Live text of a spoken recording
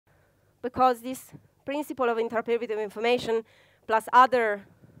because this principle of interoperability of information plus other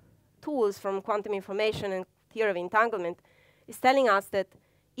tools from quantum information and theory of entanglement is telling us that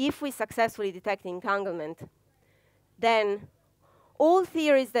if we successfully detect entanglement, then all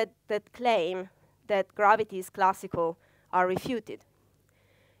theories that claim that gravity is classical are refuted.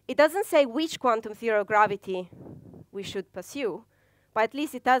 It doesn't say which quantum theory of gravity we should pursue, but at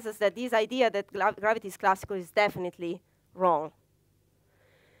least it tells us that this idea that gravity is classical is definitely wrong.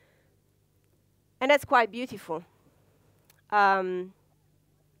 And that's quite beautiful. And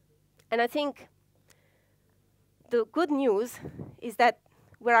I think the good news is that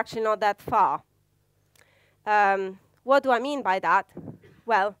we're actually not that far. What do I mean by that?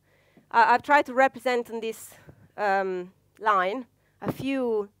 Well, I've tried to represent on this line a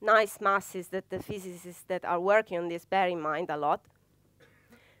few nice masses that the physicists that are working on this bear in mind a lot.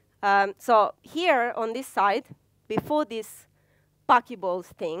 So here on this side, before this buckyballs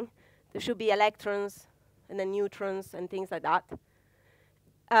thing, there should be electrons and then neutrons and things like that.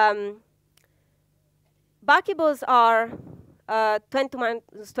 Buckyballs are 10 to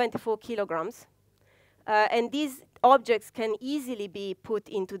minus 24 kilograms. And these objects can easily be put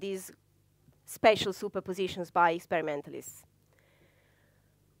into these spatial superpositions by experimentalists.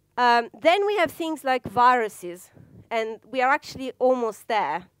 Then we have things like viruses, and we are actually almost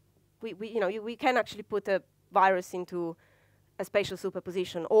there. We can actually put a virus into a spatial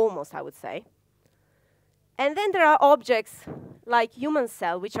superposition, almost, I would say. And then there are objects like human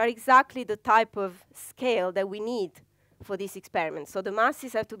cell, which are exactly the type of scale that we need for this experiment. So the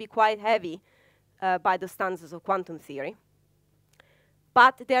masses have to be quite heavy by the standards of quantum theory.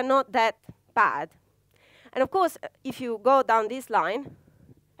 But they are not that bad. And of course, if you go down this line,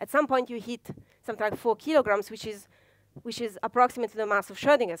 at some point you hit something like 4 kilograms, which is approximately the mass of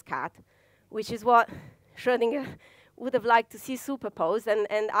Schrödinger's cat, which is what Schrödinger would have liked to see superposed. And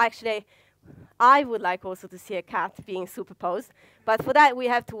actually, I would like also to see a cat being superposed. But for that, we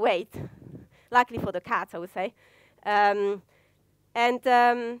have to wait. Luckily for the cats, I would say.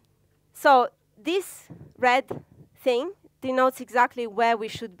 So this red thing denotes exactly where we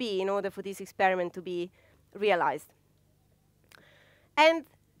should be in order for this experiment to be realized. And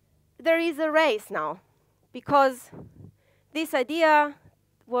there is a race now, because this idea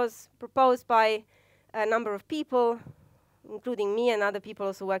was proposed by a number of people, including me and other people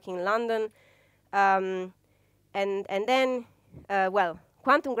also working in London. And then, well,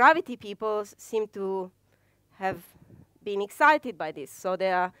 quantum gravity people seem to have been excited by this. So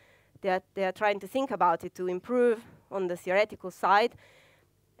they are trying to think about it to improve on the theoretical side.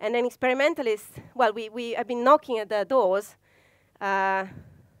 And then experimentalists, well, we have been knocking at their doors,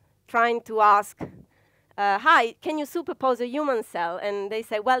 trying to ask, hi, can you superpose a human cell? And they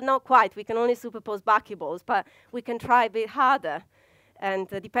say, well, not quite. We can only superpose buckyballs, but we can try a bit harder.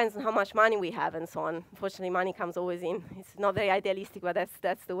 And it depends on how much money we have and so on. Unfortunately, money comes always in. It's not very idealistic, but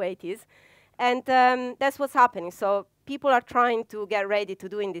that's the way it is. And that's what's happening. So people are trying to get ready to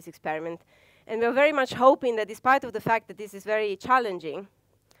doing this experiment. And we're very much hoping that despite of the fact that this is very challenging,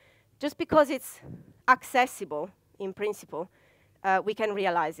 just because it's accessible in principle, we can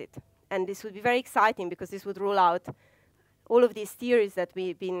realize it. And this would be very exciting because this would rule out all of these theories that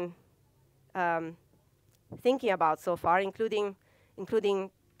we've been thinking about so far, including,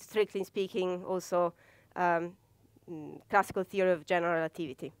 strictly speaking, also classical theory of general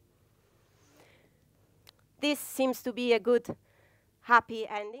relativity. This seems to be a good, happy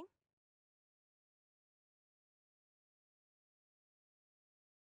ending.